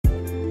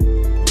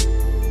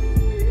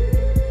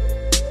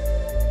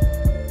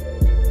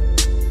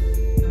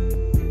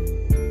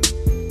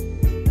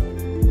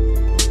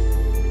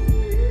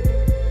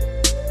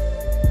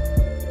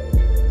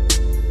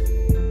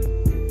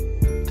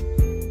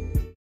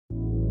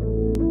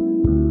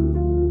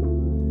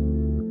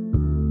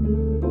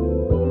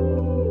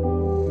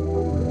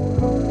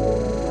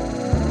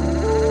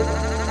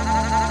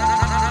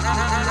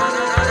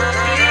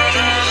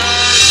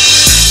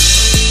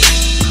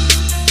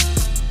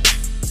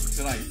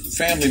Right.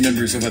 Family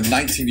members of a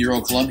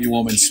 19-year-old Columbia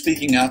woman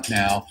speaking out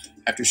now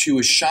after she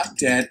was shot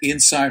dead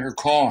inside her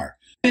car.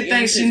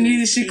 Anything she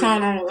needed, she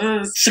called on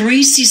us.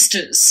 Three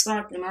sisters.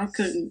 And I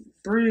couldn't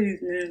breathe,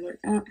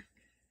 man.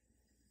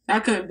 I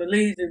couldn't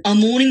believe it. Are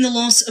mourning the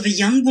loss of a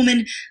young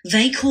woman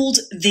they called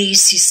their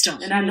sister.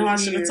 And I know I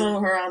should have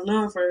told her I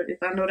love her if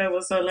I know that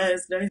was her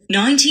last day.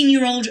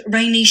 19-year-old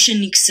Raynisha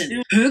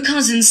Nixon. Her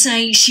cousins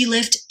say she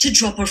left to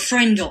drop a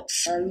friend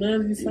off. I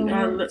love you so much.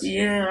 I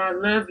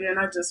love you, and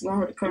I just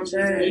want her to come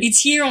back.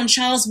 It's here on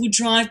Charleswood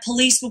Drive.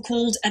 Police were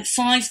called at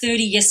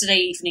 5:30 yesterday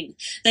evening.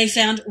 They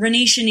found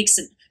Raynisha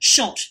Nixon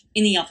shot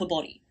in the upper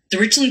body. The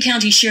Richland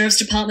County Sheriff's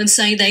Department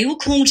say they were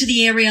called to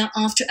the area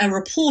after a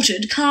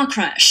reported car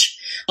crash.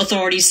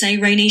 Authorities say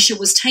Raynisha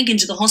was taken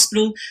to the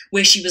hospital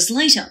where she was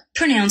later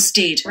pronounced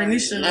dead.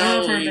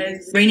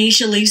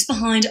 Raynisha leaves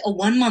behind a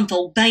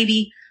 1-month-old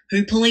baby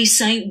who police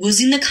say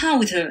was in the car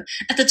with her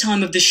at the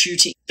time of the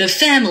shooting. The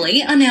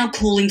family are now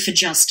calling for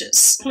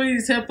justice.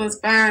 Please help us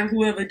find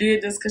whoever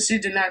did this because she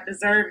did not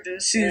deserve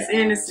this. She is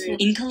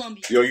innocent. In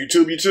Columbia. Yo,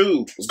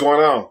 YouTube, what's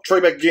going on? Trey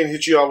back again,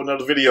 hit you all with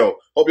another video.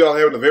 Hope y'all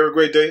having a very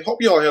great day.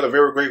 Hope y'all had a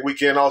very great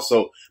weekend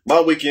also.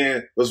 My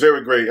weekend was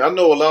very great. I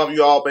know a lot of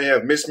you all may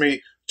have missed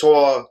me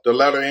toward the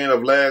latter end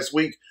of last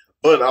week,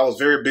 but I was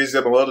very busy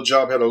at my other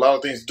job, had a lot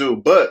of things to do,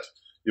 but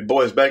your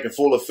boy is back in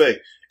full effect.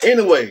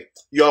 Anyway,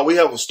 y'all, we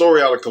have a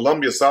story out of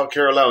Columbia, South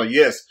Carolina.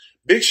 Yes,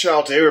 big shout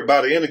out to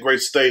everybody in the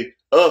great state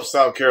of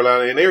South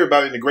Carolina and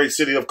everybody in the great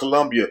city of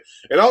Columbia.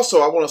 And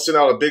also, I want to send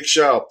out a big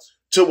shout out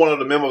to one of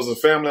the members of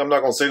the family, I'm not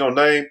going to say no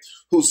name,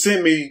 who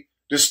sent me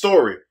this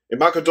story. And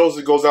my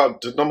condolences goes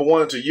out to, number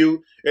one, to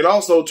you, and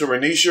also to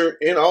Raynisha,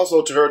 and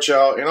also to her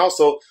child, and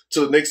also to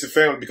the Nixon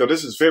family, because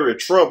this is very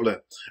troubling.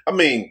 I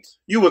mean,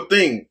 you would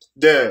think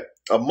that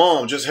a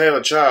mom just had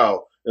a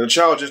child, and the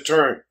child just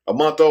turned a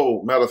month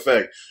old, matter of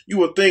fact. You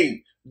would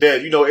think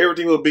that,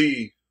 everything would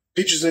be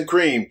peaches and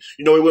cream.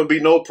 It wouldn't be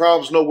no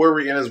problems, no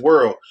worry in this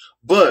world.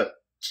 But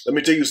let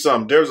me tell you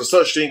something. There's a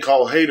such thing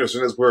called haters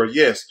in this world,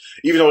 yes.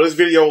 Even though this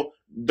video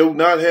do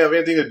not have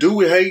anything to do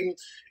with hating,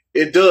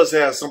 it does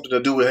have something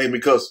to do with hating,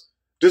 because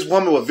this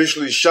woman was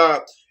visually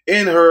shot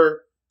in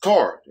her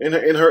car, in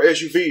her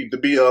SUV, to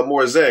be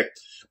more exact,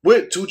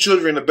 with 2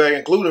 children in the back,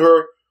 including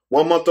her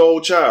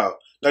 1-month-old child.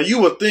 Now, you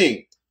would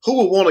think, who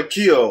would want to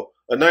kill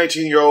a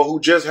 19-year-old who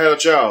just had a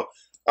child?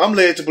 I'm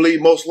led to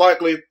believe most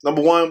likely,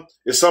 number one,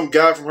 is some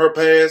guy from her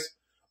past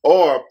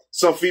or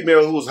some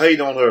female who was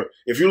hating on her.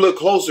 If you look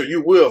closer,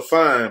 you will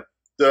find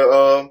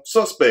the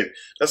suspect.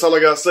 That's all I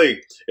got to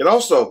say. And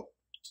also,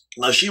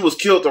 she was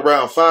killed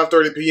around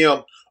 5:30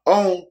 p.m.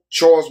 on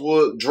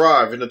Charleswood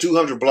Drive in the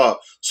 200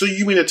 block. So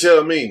you mean to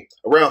tell me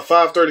around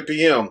 5:30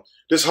 p.m.,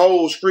 this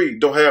whole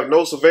street don't have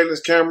no surveillance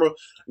camera?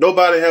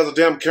 Nobody has a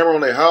damn camera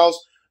on their house?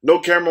 No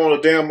camera on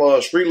a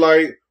damn street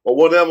light or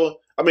whatever?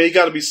 I mean, it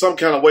got to be some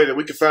kind of way that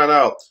we can find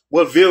out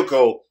what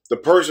vehicle the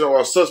person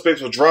or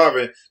suspect was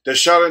driving that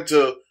shot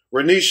into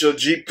Raynisha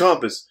Jeep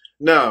Compass.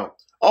 Now,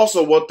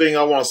 also, one thing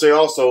I want to say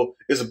also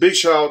is a big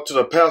shout out to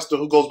the pastor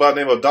who goes by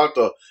the name of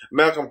Dr.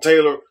 Malcolm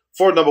Taylor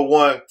for, number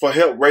one, for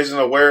help raising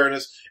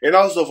awareness, and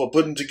also for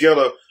putting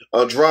together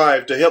a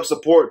drive to help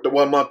support the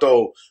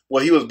 1-month-old.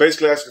 Well, he was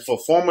basically asking for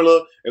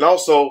formula and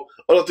also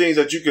other things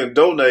that you can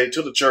donate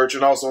to the church,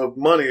 and also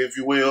money, if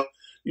you will,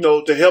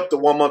 to help the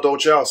 1-month-old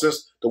child,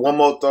 since the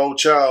 1-month-old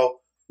child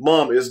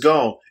mom is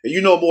gone.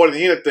 And more than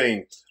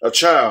anything, a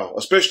child,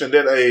 especially in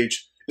that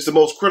age, it's the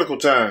most critical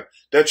time.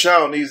 That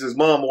child needs his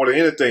mom more than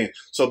anything.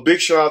 So big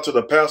shout out to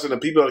the pastor and the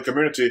people of the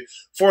community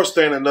for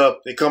standing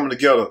up and coming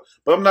together.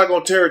 But I'm not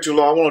going to tarry too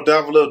long. I want to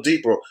dive a little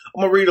deeper.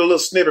 I'm going to read a little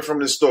snippet from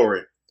this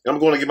story. I'm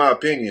going to give my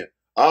opinion.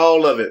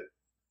 All of it.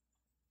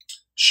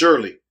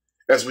 Surely,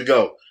 as we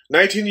go.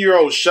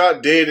 19-year-old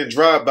shot dead in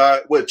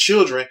drive-by with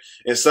children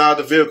inside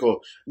the vehicle.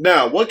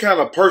 Now, what kind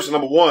of person,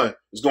 number one,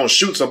 is going to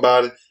shoot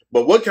somebody?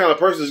 But what kind of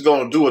person is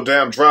going to do a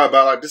damn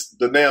drive-by like this,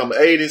 the damn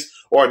 80s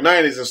or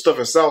 90s and stuff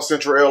in South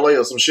Central LA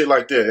or some shit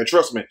like that? And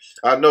trust me,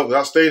 I know,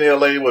 because I stayed in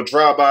LA with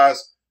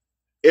drive-bys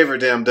every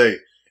damn day.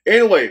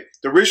 Anyway,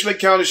 the Richland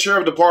County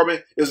Sheriff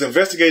Department is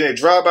investigating a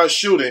drive-by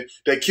shooting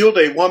that killed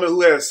a woman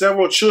who had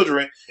several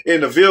children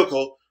in the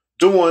vehicle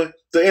during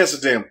the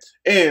incident.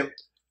 And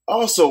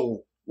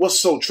also, what's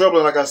so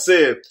troubling, like I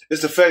said,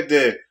 is the fact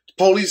that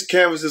police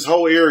canvassed this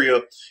whole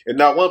area and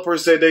not one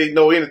person said they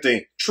know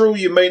anything. True,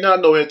 you may not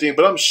know anything,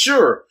 but I'm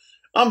sure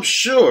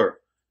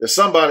that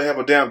somebody have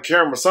a damn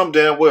camera some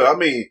damn well. I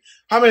mean,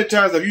 how many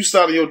times have you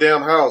sat in your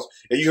damn house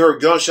and you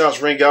heard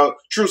gunshots ring out?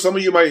 True, some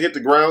of you might hit the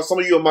ground, some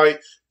of you might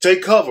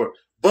take cover,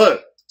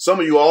 but some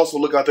of you also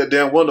look out that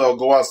damn window or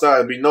go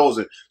outside and be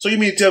nosy. So you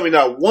mean to tell me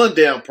not one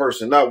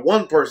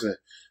person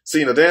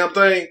seen a damn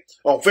thing?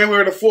 On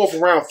February the 4th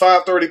around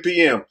 5:30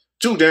 p.m.,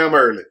 too damn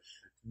early,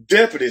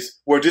 deputies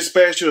were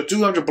dispatched to the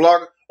 200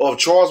 block of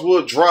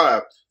Charleswood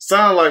Drive.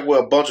 Sound like where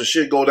a bunch of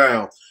shit go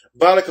down.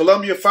 By the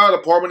Columbia Fire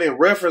Department in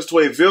reference to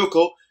a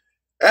vehicle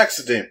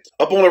accident.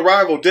 Upon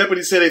arrival,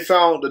 deputies said they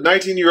found the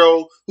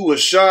 19-year-old who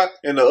was shot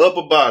in the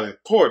upper body.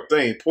 Poor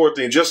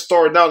thing, just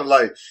starting out in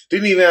life.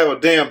 Didn't even have a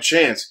damn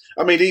chance.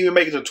 I mean, didn't even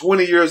make it to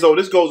 20 years old.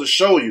 This goes to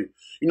show you,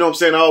 you know what I'm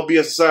saying, all BS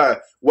aside,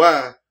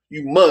 why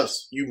you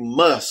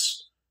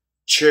must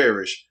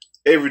cherish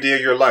every day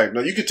of your life.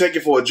 Now, you can take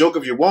it for a joke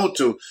if you want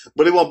to,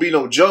 but it won't be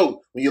no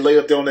joke when you lay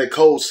up there on that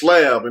cold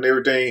slab and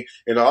everything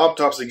and the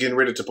autopsy getting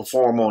ready to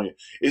perform on you.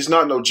 It's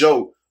not no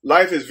joke.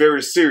 Life is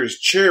very serious.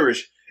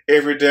 Cherish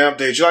every damn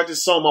day. Just like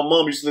this song my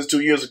mom used to listen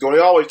to years ago. It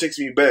always takes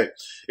me back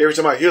every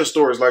time I hear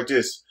stories like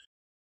this.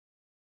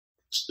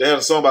 They had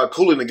a song about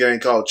Kool in the Gang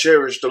called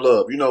Cherish the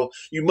Love. You know,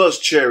 you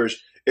must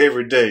cherish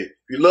every day. If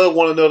you love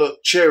one another,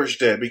 cherish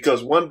that,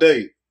 because one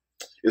day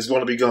it's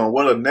going to be gone,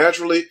 whether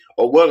naturally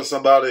or whether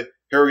somebody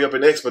hurry up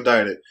and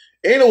expedite it.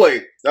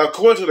 Anyway, now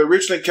according to the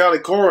Richland County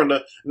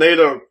coroner,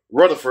 Nada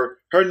Rutherford,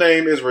 her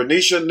name is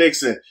Renisha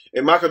Nixon.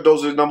 And my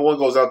condolences, number one,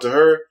 goes out to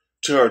her,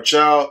 to her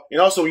child. And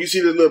also, when you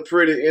see this little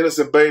pretty,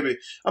 innocent baby,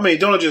 I mean,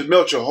 don't it just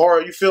melt your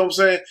heart? You feel what I'm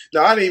saying?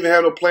 Now, I didn't even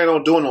have no plan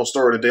on doing no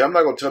story today. I'm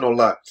not going to tell no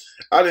lie.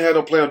 I didn't have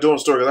no plan on doing a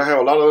story because I have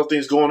a lot of other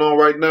things going on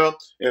right now.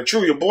 And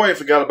true, your boy ain't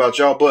forgot about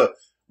y'all. But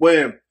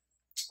when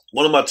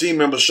one of my team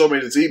members showed me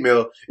this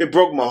email, it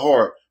broke my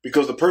heart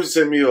because the person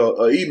sent me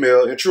an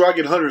email. And true, I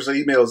get hundreds of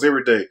emails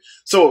every day.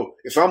 So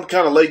if I'm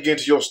kind of late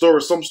getting to your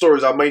story, some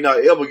stories I may not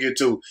ever get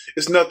to.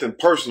 It's nothing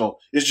personal.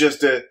 It's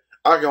just that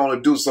I can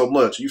only do so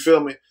much. You feel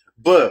me?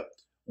 But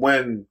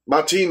when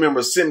my team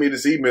members sent me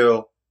this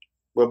email,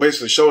 well,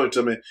 basically showed it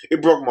to me,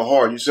 it broke my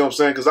heart. You see what I'm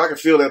saying? Because I can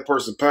feel that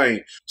person's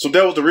pain. So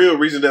that was the real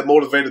reason that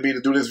motivated me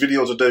to do this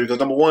video today. Because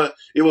number one,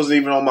 it wasn't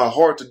even on my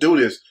heart to do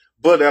this.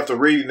 But after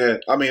reading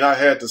that, I mean, I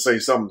had to say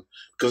something.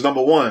 Because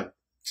number one,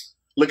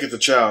 look at the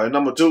child. And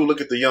number two, look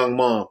at the young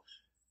mom.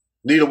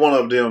 Neither one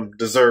of them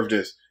deserve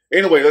this.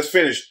 Anyway, let's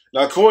finish.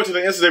 Now, according to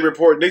the incident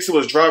report, Nixon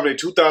was driving a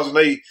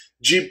 2008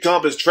 Jeep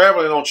Compass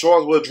traveling on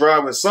Charleswood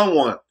Drive when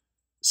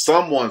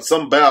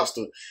some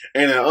bastard,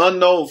 and an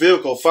unknown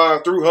vehicle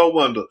fired through her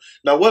window.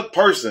 Now, what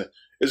person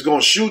is going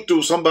to shoot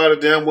through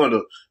somebody's damn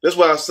window? That's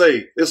why I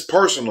say it's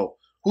personal.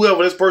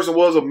 Whoever this person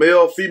was, a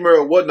male, female,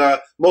 or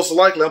whatnot, most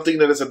likely I'm thinking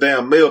that it's a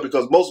damn male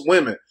because most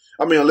women,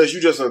 I mean, unless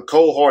you're just a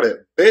cold-hearted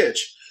bitch,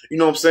 you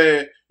know what I'm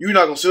saying? You're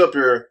not going to sit up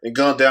here and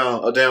gun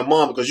down a damn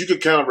mom because you can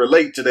kind of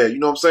relate to that. You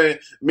know what I'm saying?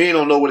 Men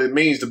don't know what it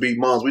means to be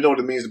moms. We know what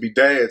it means to be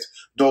dads,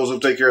 those who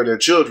take care of their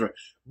children.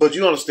 But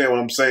you understand what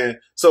I'm saying?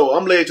 So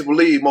I'm led to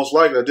believe most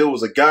likely that there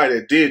was a guy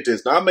that did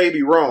this. Now, I may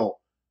be wrong,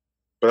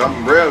 but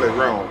I'm rarely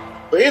wrong.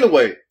 But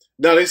anyway,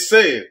 now they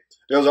said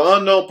there was an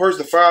unknown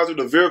person fired through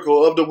the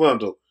vehicle of the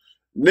window.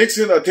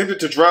 Nixon attempted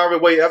to drive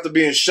away after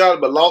being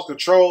shot but lost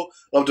control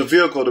of the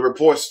vehicle, the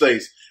report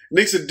states.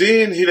 Nixon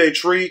then hit a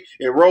tree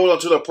and rolled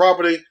onto the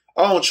property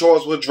on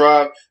Charleswood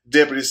Drive,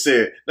 deputies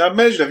said. Now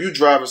imagine if you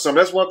driving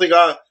something. That's one thing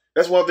I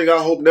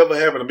hope never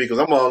happened to me because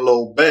I'm going to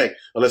unload back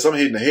unless I'm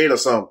hitting the head or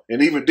something.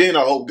 And even then,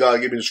 I hope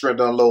God give me the strength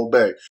to unload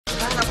back. You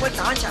want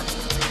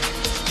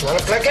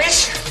to play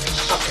games?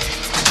 Okay.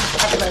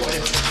 I'll play with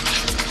you.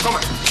 Come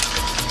on.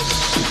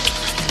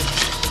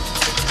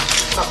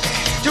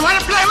 Okay. You want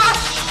to play what?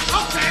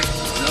 Okay.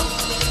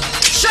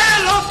 Say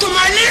hello to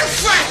my little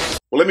friend.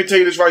 Well, let me tell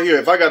you this right here.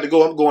 If I got to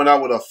go, I'm going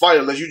out with a fight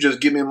unless you just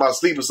get me in my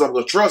sleep or something.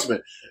 Because trust me,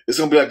 it's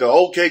going to be like the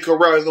OK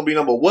Corral. It's going to be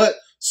number what?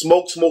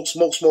 Smoke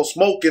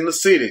in the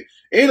city.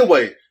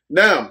 Anyway,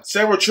 now,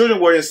 several children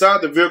were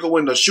inside the vehicle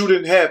when the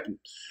shooting happened.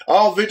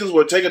 All victims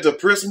were taken to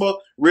Prisma,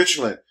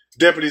 Richland,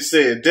 deputies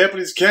said.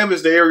 Deputies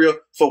canvassed the area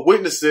for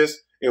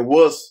witnesses and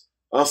was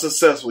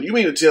unsuccessful. You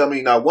mean to tell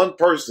me not one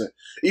person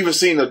even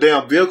seen a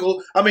damn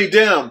vehicle? I mean,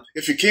 damn,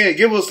 if you can,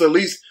 give us at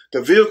least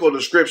the vehicle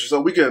description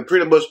so we can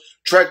pretty much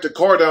track the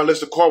car down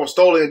unless the car was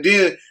stolen, and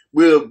then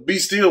we'll be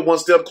still one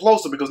step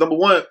closer because, number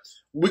one,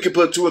 we can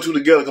put two and two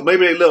together because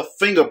maybe they left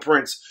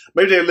fingerprints.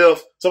 Maybe they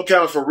left some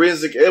kind of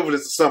forensic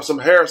evidence or something, some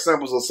hair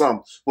samples or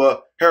something.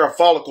 Well, hair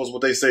follicles,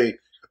 what they say.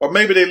 Or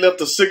maybe they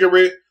left a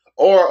cigarette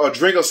or a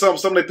drink or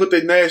something they put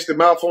their nasty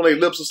mouth on their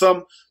lips or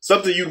something.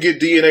 Something you can get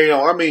DNA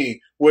on. I mean,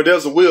 where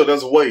there's a will,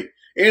 there's a way.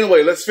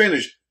 Anyway, let's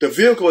finish. The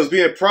vehicle is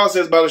being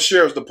processed by the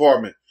Sheriff's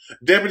Department.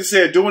 Deputy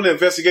said during the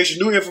investigation,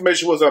 new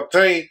information was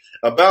obtained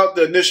about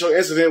the initial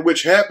incident,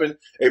 which happened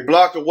a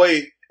block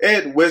away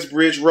at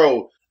Westbridge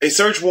Road. A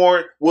search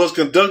warrant was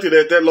conducted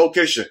at that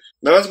location.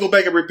 Now let's go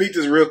back and repeat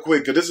this real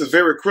quick because this is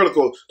very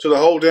critical to the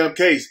whole damn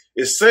case.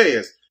 It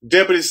says,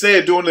 deputy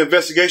said during the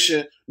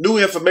investigation, new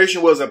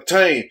information was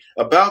obtained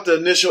about the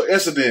initial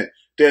incident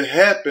that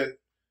happened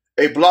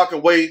a block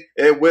away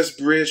at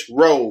Westbridge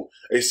Road.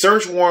 A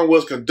search warrant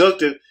was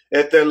conducted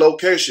at that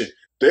location.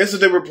 The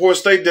incident report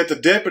stated that the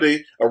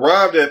deputy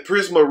arrived at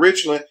Prisma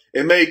Richland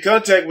and made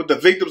contact with the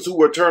victims who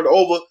were turned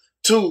over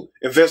to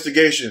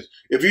investigations.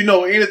 If you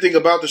know anything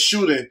about the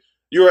shooting,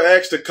 you are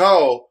asked to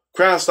call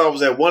Crime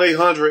Stoppers at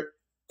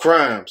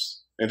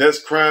 1-800-CRIMES, and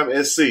that's Crime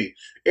SC.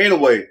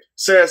 Anyway,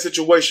 sad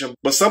situation,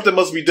 but something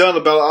must be done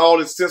about all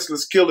this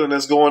senseless killing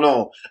that's going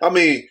on. I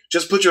mean,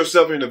 just put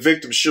yourself in the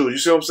victim's shoes. You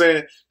see what I'm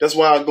saying? That's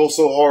why I go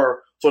so hard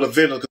for the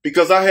victims,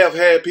 because I have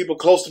had people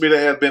close to me that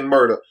have been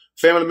murdered,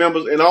 family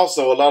members, and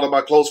also a lot of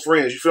my close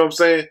friends. You feel what I'm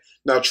saying?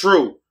 Now,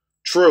 true.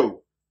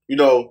 You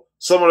know,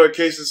 some of their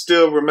cases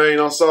still remain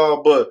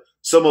unsolved, but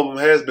some of them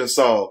has been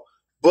solved.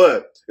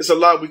 But it's a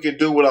lot we can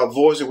do with our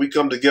voice, and we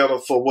come together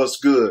for what's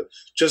good.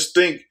 Just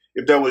think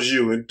if that was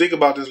you, and think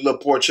about this little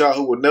poor child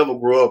who would never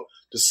grow up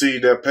to see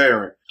their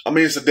parent. I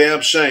mean, it's a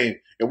damn shame.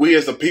 And we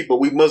as a people,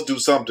 we must do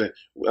something.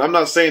 I'm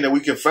not saying that we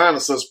can find a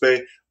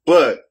suspect,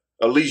 but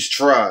at least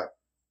try.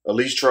 At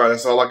least try.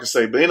 That's all I can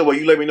say. But anyway,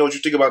 you let me know what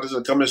you think about this in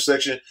the comment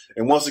section.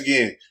 And once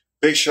again,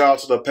 big shout out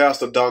to the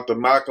pastor, Dr.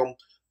 Malcolm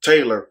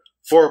Taylor,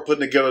 for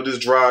putting together this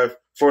drive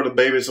for the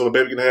baby so the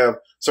baby can have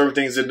certain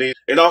things it needs.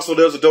 And also,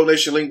 there's a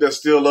donation link that's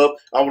still up.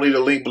 I will leave a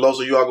link below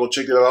so you all go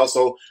check it out.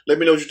 Also, let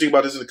me know what you think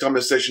about this in the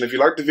comment section. If you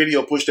like the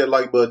video, push that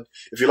like button.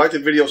 If you like the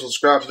video,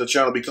 subscribe to the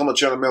channel, become a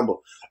channel member.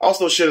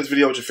 Also, share this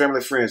video with your family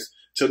and friends.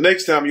 Till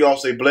next time, you all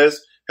stay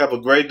blessed. Have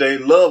a great day.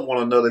 Love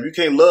one another. If you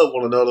can't love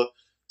one another,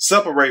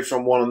 separate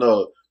from one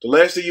another. The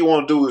last thing you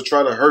want to do is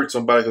try to hurt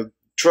somebody. Cause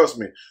trust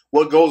me,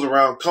 what goes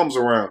around comes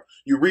around.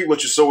 You reap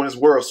what you sow in this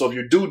world. So if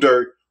you do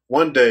dirt,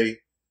 one day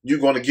you're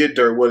going to get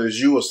dirt, whether it's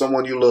you or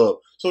someone you love.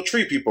 So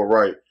treat people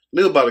right.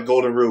 Live by the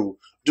golden rule.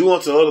 Do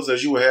unto others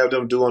as you would have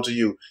them do unto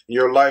you. And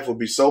your life will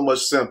be so much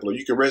simpler.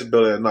 You can rest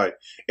better at night.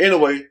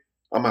 Anyway,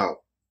 I'm out.